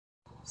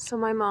So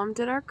my mom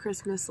did our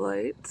Christmas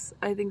lights.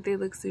 I think they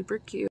look super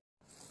cute.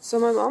 So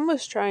my mom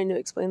was trying to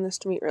explain this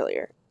to me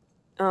earlier.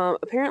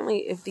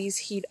 Apparently if these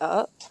heat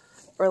up,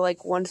 or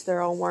like once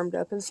they're all warmed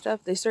up and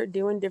stuff, they start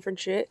doing different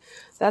shit.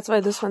 That's why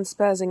this one's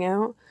spazzing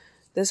out,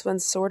 this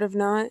one's sort of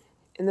not,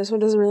 and this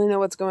one doesn't really know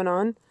what's going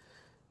on.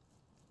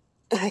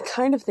 And I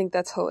kind of think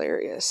that's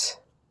hilarious.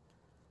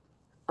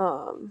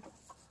 I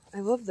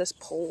love this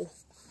pole.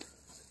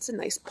 It's a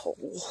nice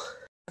pole.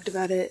 Talked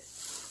about it.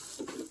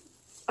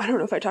 I don't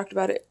know if I talked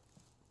about it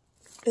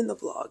in the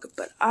vlog,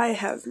 but I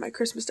have my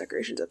Christmas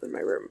decorations up in my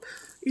room.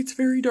 It's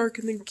very dark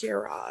in the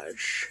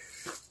garage.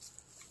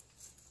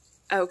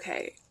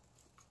 Okay.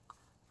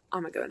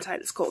 I'm gonna go inside,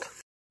 it's cold.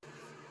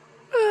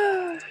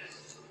 Good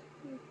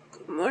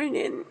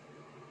morning.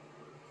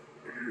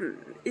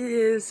 It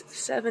is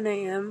 7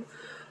 a.m.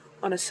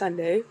 on a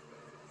Sunday.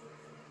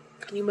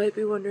 You might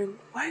be wondering,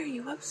 why are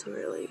you up so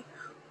early?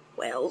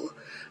 Well,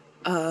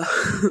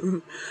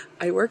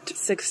 I worked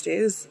 6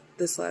 days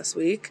this last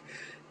week,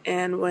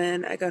 and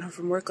when I got home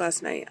from work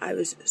last night, I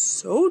was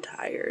so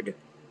tired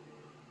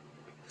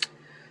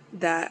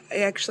that I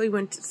actually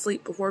went to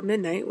sleep before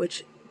midnight,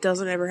 which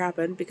doesn't ever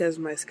happen because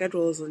my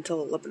schedule is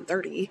until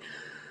 11:30.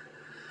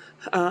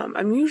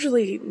 I'm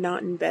usually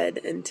not in bed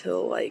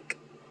until like,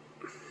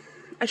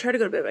 I try to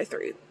go to bed by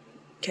 3.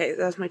 Okay,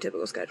 that's my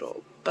typical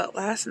schedule. But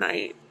last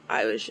night,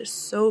 I was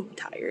just so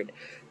tired.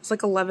 It's like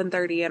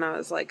 11:30 and I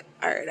was like,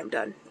 alright, I'm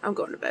done. I'm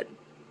going to bed.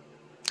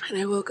 And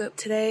I woke up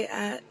today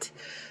at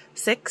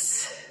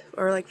 6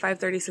 or like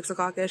 5:30, 6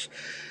 o'clock-ish.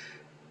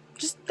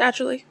 Just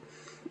naturally.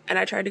 And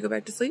I tried to go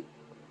back to sleep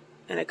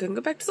and I couldn't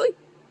go back to sleep.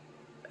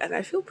 And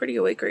I feel pretty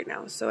awake right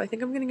now. So I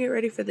think I'm going to get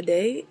ready for the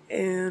day.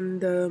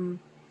 And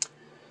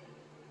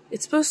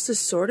it's supposed to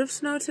sort of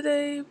snow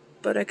today,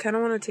 but I kind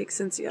of want to take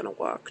Cincy on a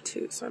walk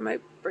too. So I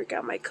might break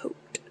out my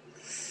coat.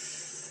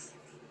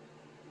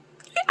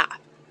 Yeah.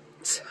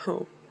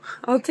 So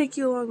I'll take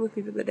you along with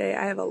me for the day.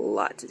 I have a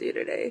lot to do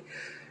today.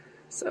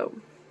 So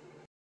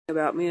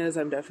about me is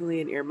I'm definitely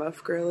an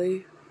earmuff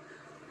girly.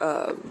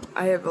 I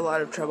have a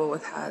lot of trouble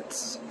with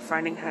hats.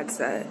 Finding hats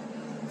that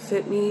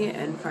fit me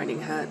and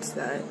finding hats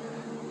that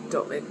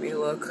don't make me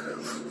look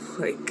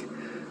like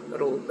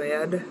an old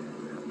man.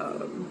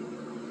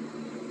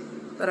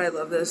 But I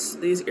love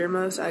these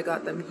earmuffs. I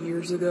got them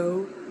years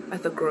ago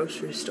at the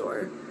grocery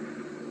store.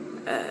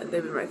 And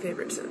they've been my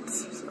favorite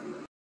since. So.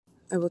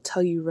 I will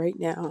tell you right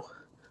now,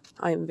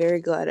 I am very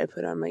glad I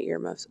put on my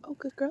earmuffs. Oh,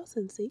 good girl,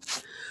 Cincy.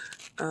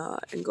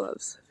 And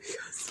gloves.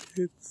 Because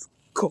it's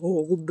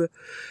cold.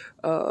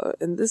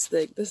 And this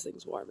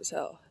thing's warm as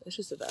hell. It's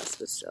just a vest,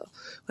 but still.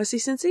 Want to see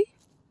Cincy?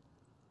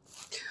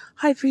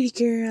 Hi, pretty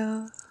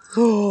girl.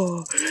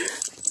 Oh.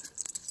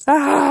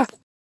 Ah!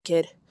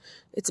 Kid.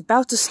 It's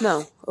about to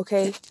snow,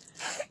 okay?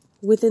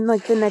 Within,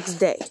 like, the next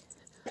day.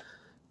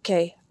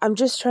 Okay? I'm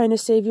just trying to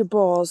save your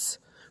balls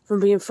from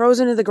being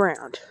frozen to the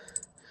ground.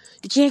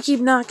 You can't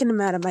keep knocking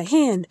them out of my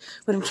hand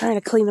when I'm trying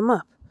to clean them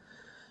up.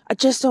 I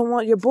just don't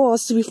want your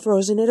balls to be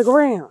frozen to the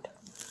ground.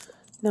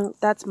 No,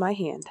 that's my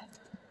hand.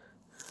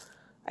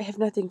 I have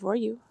nothing for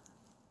you.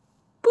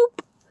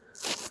 Boop!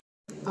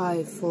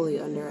 I fully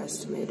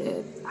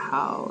underestimated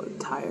how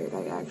tired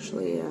I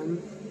actually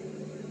am.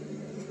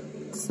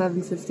 It's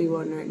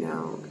 7:51 right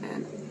now,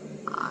 and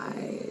I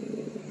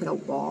hit a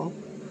wall,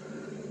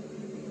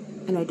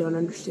 and I don't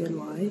understand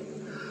why.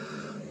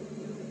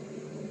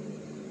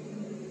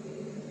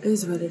 It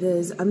is what it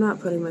is. I'm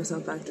not putting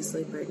myself back to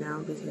sleep right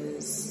now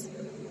because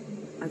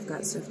I've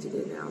got stuff to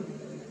do now.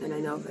 And I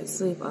know if I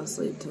sleep, I'll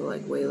sleep till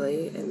like way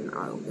late and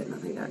I'll get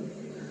nothing done.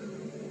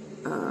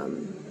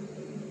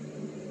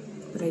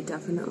 But I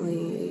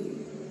definitely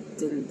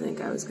didn't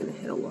think I was going to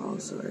hit a wall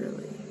so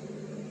early.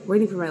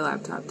 Waiting for my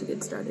laptop to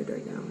get started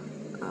right now.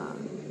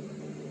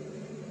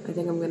 I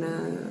think I'm going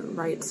to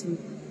write some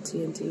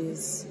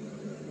TNT's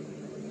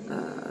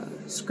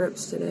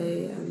scripts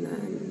today and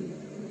then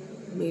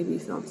maybe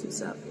film some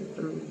stuff if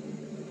I'm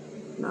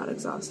not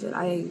exhausted.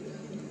 I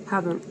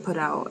haven't put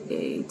out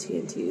a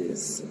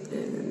TNT's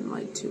in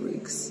like 2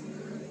 weeks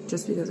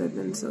just because I've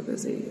been so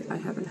busy. I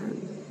haven't had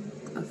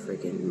a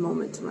freaking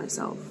moment to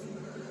myself.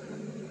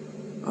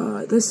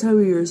 This time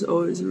of year is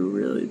always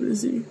really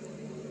busy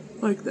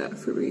like that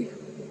for me.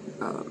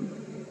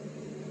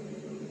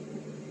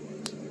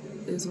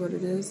 Is what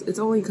it is. It's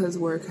only because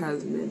work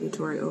has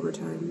mandatory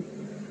overtime.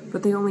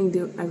 But they only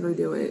ever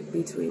do it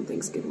between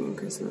Thanksgiving and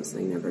Christmas.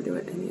 They never do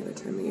it any other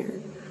time of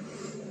year.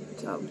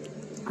 So,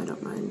 I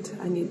don't mind.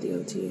 I need the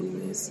OT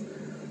anyways.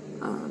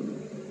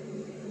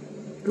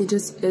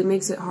 It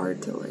makes it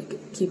hard to,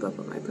 like, keep up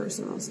with my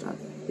personal stuff.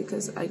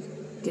 Because I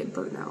get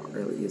burnt out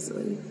really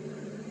easily.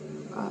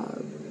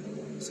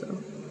 So,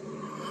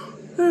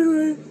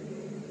 anyway.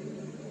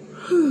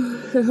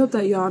 I hope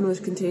that yawn was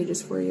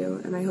contagious for you.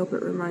 And I hope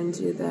it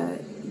reminds you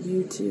that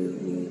you too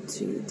need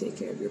to take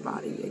care of your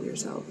body and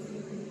yourself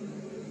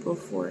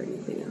before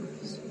anything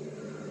else.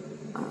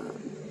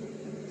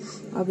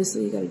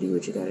 Obviously you gotta do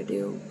what you gotta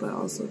do, but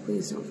also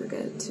please don't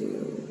forget to,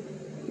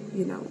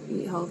 you know,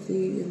 eat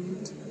healthy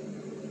and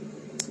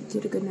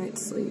get a good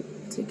night's sleep.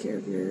 take care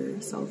of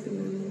yourself and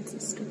your immune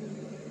system.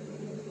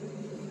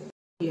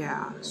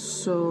 Yeah,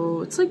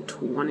 so it's like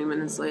 20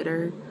 minutes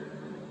later.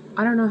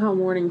 I don't know how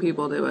morning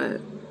people do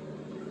it.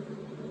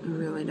 I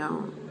really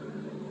don't.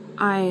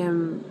 I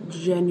am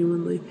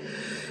genuinely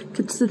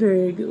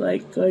considering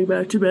like going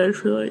back to bed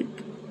for like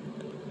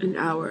an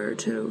hour or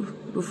two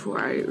before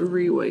I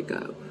re-wake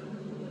up.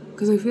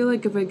 Because I feel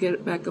like if I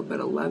get back up at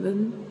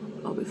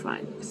 11, I'll be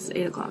fine. It's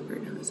 8 o'clock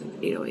right now. It's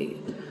like 8:08.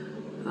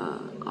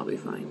 I'll be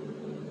fine.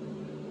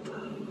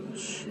 Oh,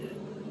 shit.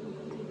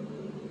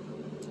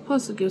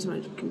 Plus, it gives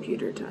my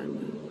computer time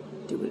to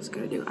do what it's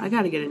gotta do. I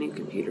gotta get a new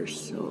computer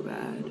so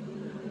bad.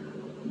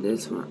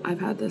 This one,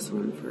 I've had this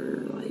one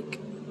for like,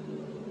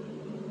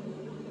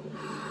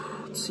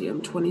 let's see,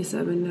 I'm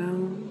 27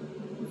 now.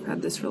 I've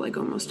had this for like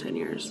almost 10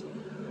 years.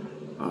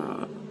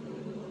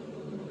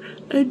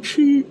 And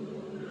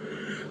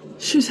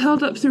she's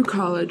held up through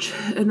college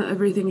and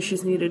everything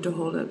she's needed to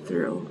hold up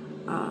through.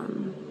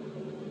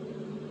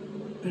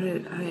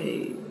 But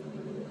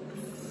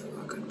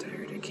fuck, I'm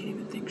tired. I can't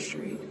even think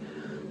straight.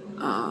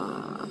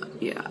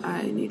 Yeah,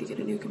 I need to get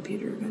a new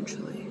computer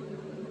eventually.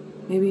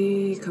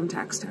 Maybe come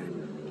tax time.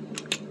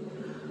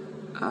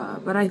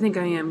 But I think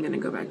I am gonna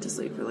go back to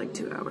sleep for like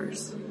 2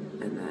 hours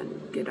and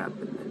then get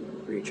up and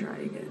then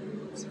retry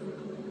again. So.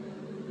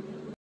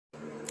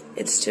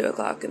 It's 2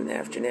 o'clock in the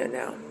afternoon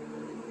now.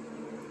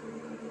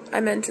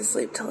 I meant to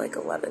sleep till like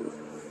 11.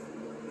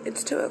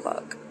 It's 2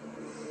 o'clock.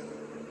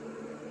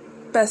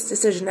 Best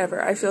decision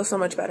ever. I feel so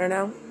much better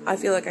now. I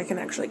feel like I can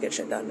actually get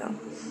shit done now.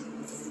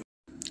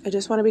 I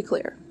just want to be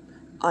clear.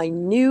 I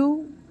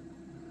knew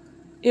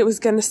it was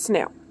gonna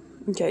snow.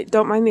 Okay,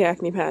 don't mind the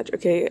acne patch,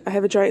 okay? I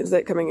have a giant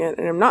zit coming in,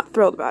 and I'm not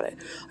thrilled about it.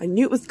 I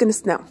knew it was gonna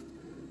snow.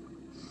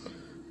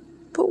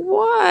 But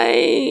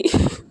why?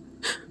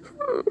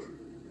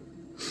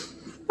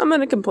 I'm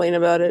gonna complain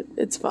about it.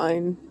 It's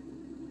fine.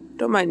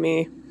 Don't mind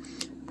me.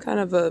 I'm kind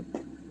of a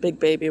big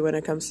baby when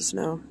it comes to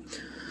snow.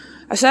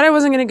 I said I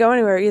wasn't gonna go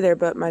anywhere either,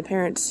 but my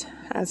parents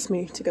asked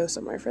me to go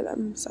somewhere for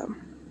them, so.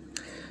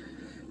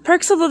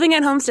 Perks of living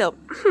at home still.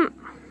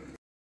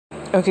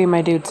 Okay,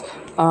 my dudes.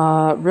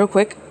 Real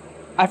quick.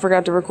 I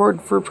forgot to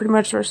record for pretty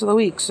much the rest of the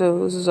week,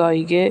 so this is all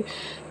you get.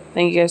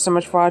 Thank you guys so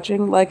much for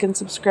watching. Like and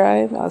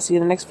subscribe. I'll see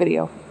you in the next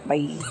video.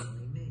 Bye.